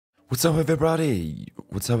What's up, everybody?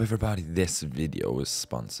 What's up, everybody? This video is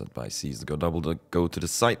sponsored by CSGO. Go to the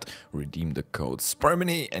site, redeem the code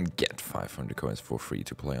SPARMINI, and get 500 coins for free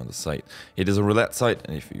to play on the site. It is a roulette site,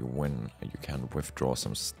 and if you win, you can withdraw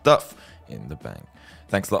some stuff in the bank.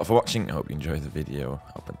 Thanks a lot for watching. I hope you enjoyed the video.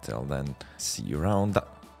 Up until then, see you around.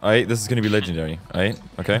 Alright, this is gonna be legendary. Alright,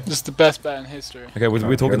 okay. This is the best bet in history. Okay,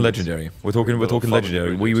 we're talking legendary. We're talking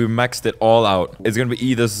legendary. We maxed it all out. It's gonna be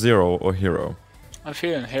either 0 or hero. I'm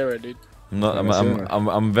feeling hero, dude.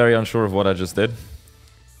 I'm very unsure of what I just did.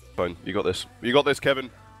 Fine, you got this. You got this,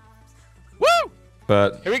 Kevin. Woo!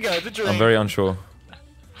 But Here we go, the dream. I'm very unsure.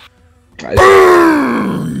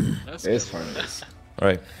 It's fine.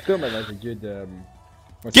 Alright. Still man, that's a good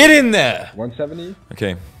Get in there! 170?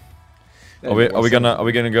 Okay. Are we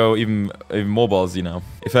gonna go even more ballsy now?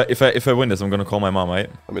 If I win this, I'm gonna call my mom,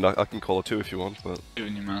 right? I mean, I can call her too if you want, but...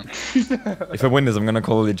 Doing you, man. If I win this, I'm gonna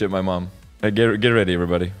call legit my mom. Get ready,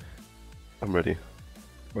 everybody. I'm ready.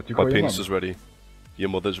 What you My call your penis mom? is ready. Your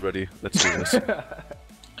mother's ready. Let's do this.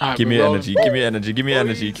 Alright, Give me we're energy, give me energy, give me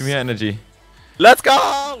energy, give me energy. Let's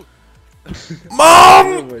go! Mom!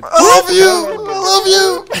 I love you! I love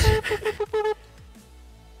you!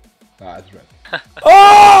 Ah, it's red.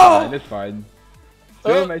 Oh! Fine, it's fine.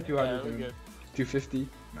 Still made Yeah, 200 we're and good. 250.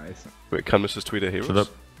 Nice. Wait, can Mrs. Tweeday hear Shut us?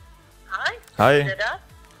 up. Hi. Hi. Wer da?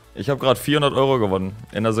 Ich habe gerade 400 Euro gewonnen.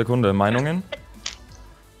 In einer Sekunde. Meinungen?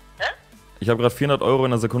 Hä? Ich habe gerade 400 Euro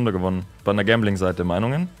in einer Sekunde gewonnen. Bei einer Gambling-Seite.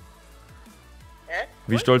 Meinungen? Hä?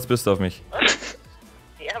 Wie stolz bist du auf mich?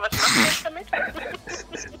 Ja, was machst du jetzt damit?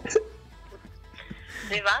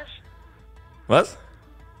 Nee, was? Was?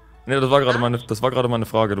 Ne, das war gerade meine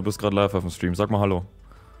Frage. Du bist gerade live auf dem Stream. Sag mal Hallo.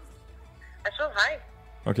 Achso, hi.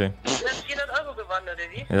 Okay. Du hast 400 Euro gewonnen, oder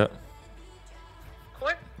wie? Ja.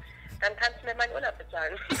 Cool. Dann kannst du mir meinen Urlaub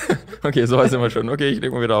bezahlen. Okay, so heißt immer schon. Okay, ich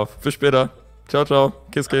leg mal wieder auf. Bis später. Ciao, ciao.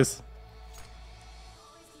 Kiss, kiss.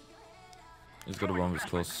 He's got a bomb, it's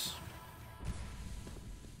close.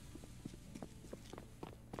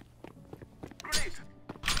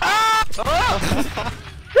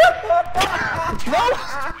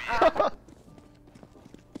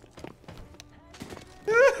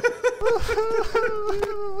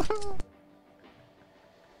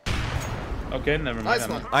 Okay, never mind. Nice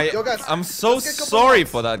one. Yo, guys, I'm so let's get a couple sorry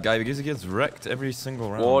rounds. for that guy because he gets wrecked every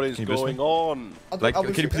single round. What is Can you boost going me? on? Like, I'll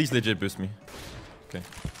can you please legit boost me? Okay.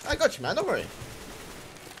 I got you, man. Don't worry.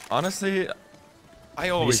 Honestly, I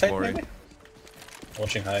always side, worry. maybe?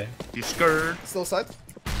 Watching high. You skirt. Still side.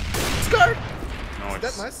 Skirt. No,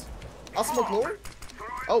 That nice. I'll smoke lower.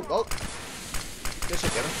 Oh, oh. Good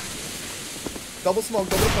shit, get him. Double smoke,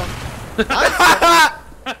 double pump. Nice.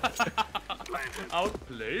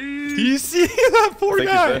 Outplayed. Do you see that poor Thank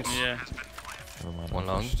you, guy? thanks. Yeah. Never mind, One I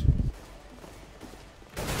long. pushed.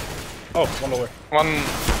 Oh, one lower. One.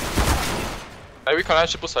 Ey, vi kan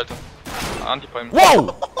actually push halten. Anti-prime.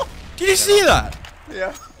 Whoa! Did you see that?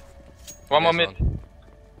 Yeah. One more mid.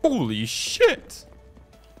 Holy shit!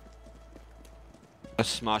 Jeg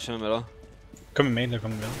smasher med dig. Kom med main, der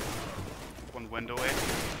kommer med. One window A.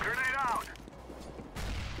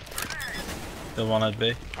 Still one at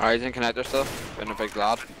B. Alright, den connector still. Den er begge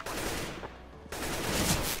glad.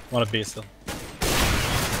 One at B still.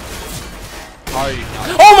 Høj.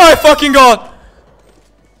 Oh my fucking god!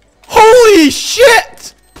 Holy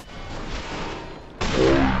shit!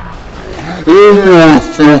 Oh my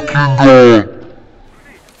fucking god!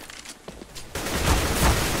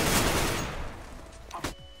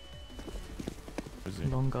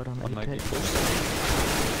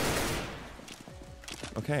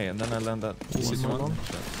 Okay, and then I land that. One.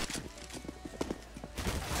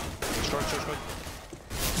 Short.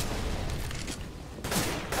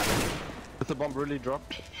 Did the bomb really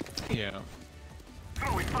dropped? Yeah.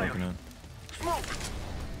 Broken in.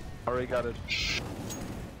 Already got it.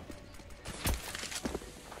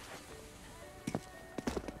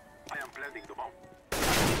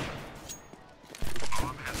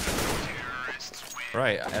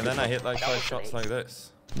 Right, and then I hit like 5 shots like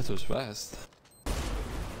this. This was fast.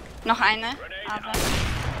 Noch eine, aber...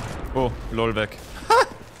 Oh, lol weg.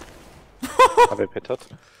 Have I pitted?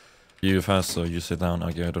 You fast, so you sit down,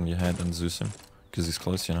 I get on your head and Zeus him. Because he's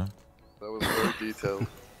close, you know. That was very detailed.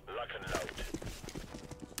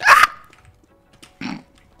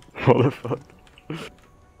 What the fuck?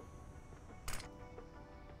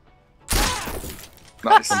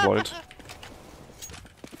 Nice. On point.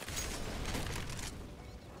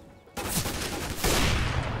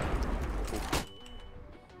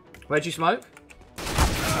 Where'd you smoke?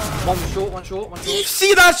 One short. Did you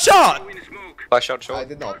see that shot? Flash out short. I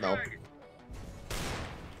did not know.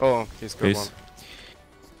 Oh, he's good Peace. one.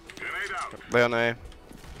 They on A.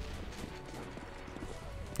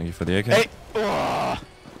 Thank you for the AK. Hey! Oh.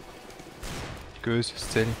 Goose,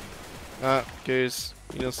 still. Goose.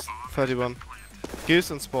 Minus 31. Goose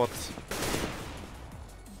and spots.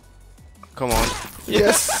 Come on.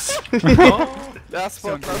 Yes! Last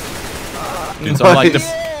spot, last. Dude, so I'm like the...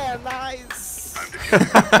 Yeah, nice!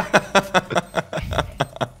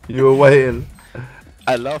 You were waiting.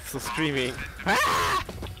 I love the streaming.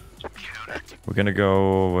 We're gonna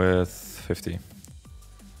go with 50.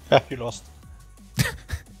 You lost.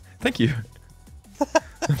 Thank you.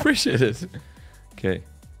 Appreciate it. Okay.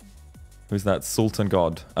 Who's that? Sultan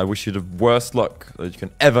God. I wish you the worst luck that you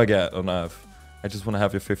can ever get on Earth. I just want to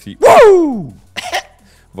have your 50. Woo!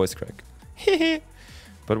 Voice crack.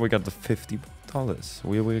 But we got the $50.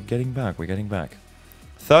 We're getting back. We're getting back.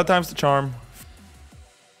 Third time's the charm.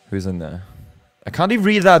 Who's in there? I can't even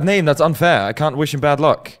read that name. That's unfair. I can't wish him bad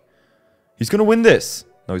luck. He's gonna win this.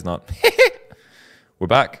 No, he's not. We're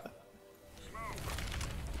back.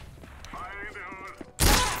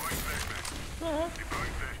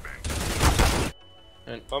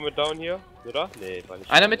 Waren wir down hier? Oder? Nee, war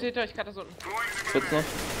nicht. Einer Mitte hinter euch, Katas unten. Kurz noch.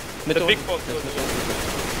 Mitte Big Boss.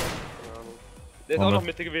 Der ist auch noch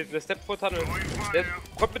Mitte gewesen. Der Step vor Tunnel. Der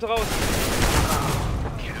kommt bitte raus.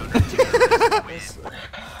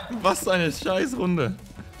 Was eine scheiß Runde.